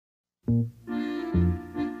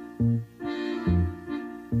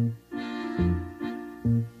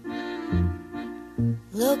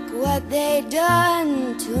Look what they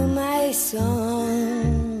done to my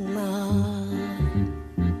song, Ma.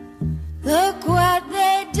 Look what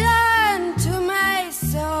they done to my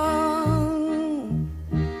song.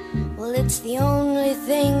 Well, it's the only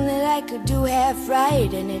thing that I could do half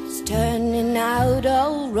right, and it's turning out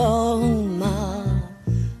all wrong, Ma.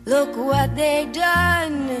 Look what they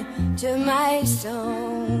done to my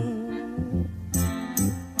song.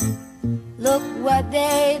 Look what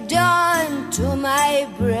they done to my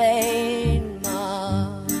brain,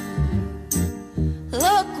 Ma.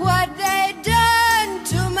 Look what they done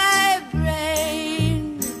to my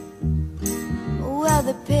brain. Well,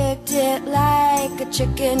 they picked it like a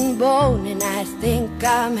chicken bone, and I think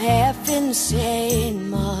I'm half insane,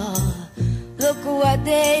 Ma. Look what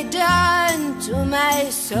they done to my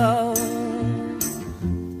soul.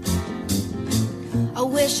 I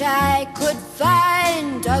wish I could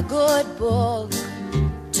find a good book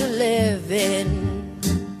to live in.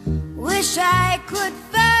 Wish I could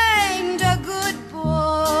find a good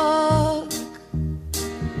book.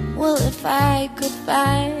 Well, if I could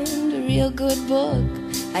find a real good book,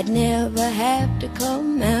 I'd never have to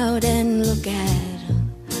come out and look at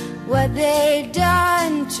what they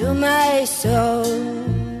done to my soul.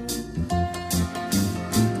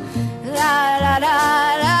 La la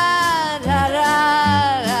la la. La la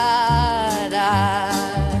la la, la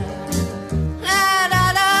la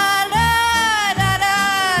la la la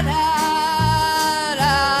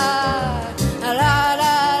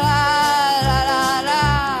la la,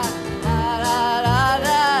 la la la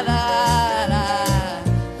la la la.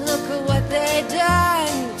 Look at what they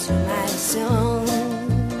done to my song.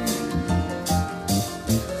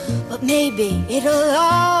 But maybe it'll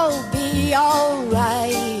all be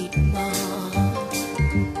alright, Mom.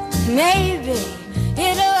 Maybe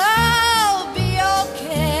it'll all be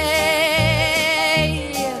okay.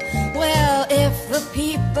 Well, if the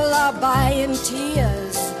people are buying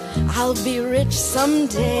tears, I'll be rich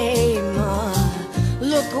someday, Ma.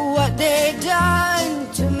 Look what they done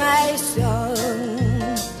to my son.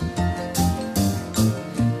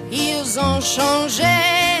 Ils ont changé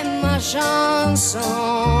ma chanson,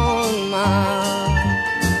 Ma.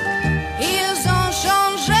 Ils ont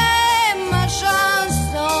changé ma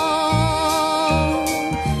chanson.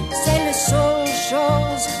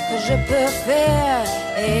 Que je peux faire,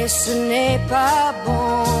 et ce n'est pas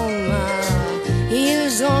bon, Ma.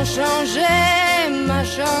 Ils ont changé ma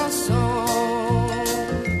chanson.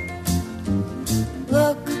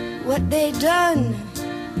 Look what they done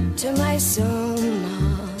to my song, Ma.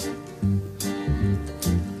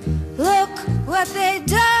 Look what they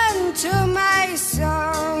done to my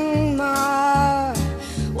song, Ma.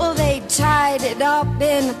 Well, they tied it up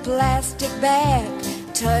in a plastic bag,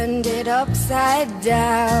 turned it upside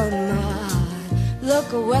down, Ma.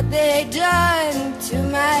 Look at what they done to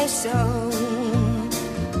my song.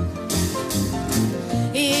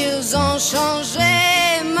 Ils ont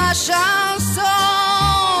changé ma chanson,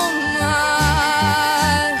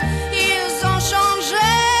 Ma. Ils ont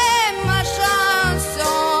changé ma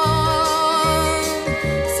chanson.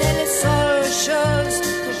 C'est les seules choses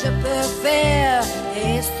que je peux faire,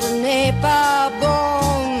 et ce n'est pas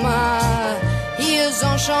bon, Ma. Ils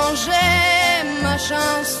ont changé ma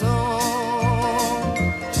chanson.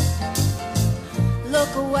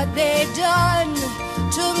 Look at what they done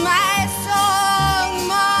to my